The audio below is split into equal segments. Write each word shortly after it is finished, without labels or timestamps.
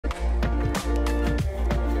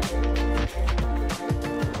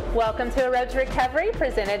Welcome to A Road to Recovery,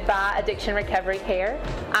 presented by Addiction Recovery Care.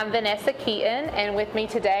 I'm Vanessa Keaton, and with me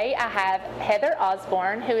today I have Heather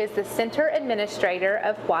Osborne, who is the Center Administrator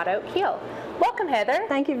of White Oak Hill. Welcome, Heather.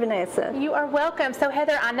 Thank you, Vanessa. You are welcome. So,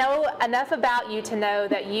 Heather, I know enough about you to know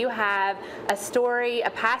that you have a story,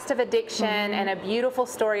 a past of addiction, and a beautiful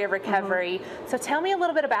story of recovery. So tell me a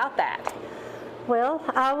little bit about that. Well,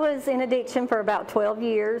 I was in addiction for about 12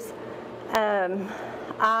 years.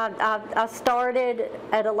 I started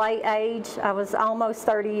at a late age. I was almost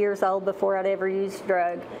 30 years old before I'd ever used a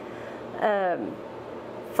drug.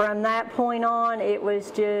 From that point on, it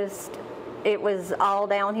was all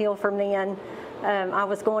downhill from then. I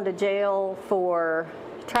was going to jail for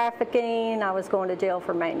trafficking. I was going to jail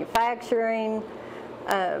for manufacturing.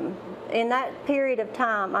 In that period of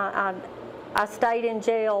time, I stayed in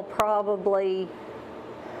jail probably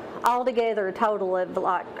altogether a total of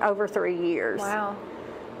like over 3 years. Wow.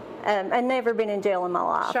 And never been in jail in my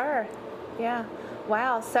life. Sure. Yeah.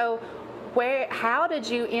 Wow. So how did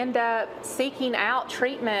you end up seeking out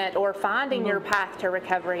treatment or finding your path to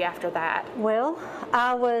recovery after that? Well,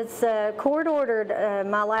 I was court ordered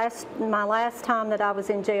my last time that I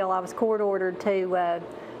was in jail. I was court ordered to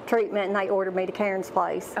treatment, and they ordered me to Karen's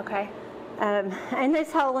place. Okay. And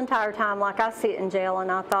this whole entire time, like, I sit in jail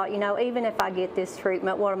and I thought, you know, even if I get this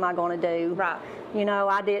treatment, what am I going to do? Right. You know,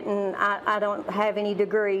 I don't have any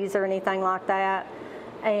degrees or anything like that.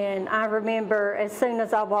 And I remember as soon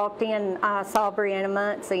as I walked in, I saw Brianna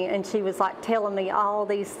Muncie, and she was like telling me all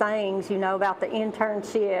these things, you know, about the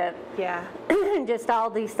internship. Yeah. And just all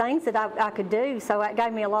these things that I could do. So that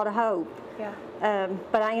gave me a lot of hope. Yeah.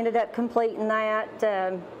 But I ended up completing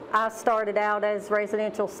that. I started out as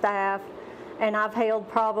residential staff, and I've held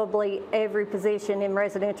probably every position in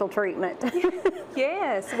residential treatment.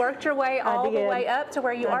 Yes, worked your way all the way up to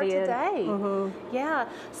where you are today. Yeah.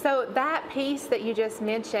 So that piece that you just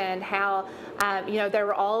mentioned, how you know, there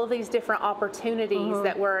were all of these different opportunities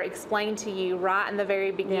that were explained to you right in the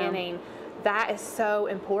very beginning. That is so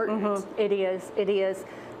important. It is. It is.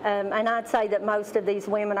 And I'd say that most of these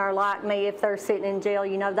women are like me. If they're sitting in jail,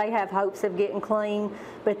 you know, they have hopes of getting clean,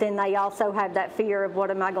 but then they also have that fear of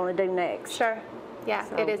what am I going to do next. Sure. Yeah,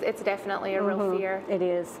 so, it's definitely a real fear. It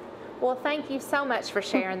is. Well, thank you so much for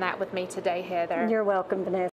sharing that with me today, Heather. You're welcome, Vanessa.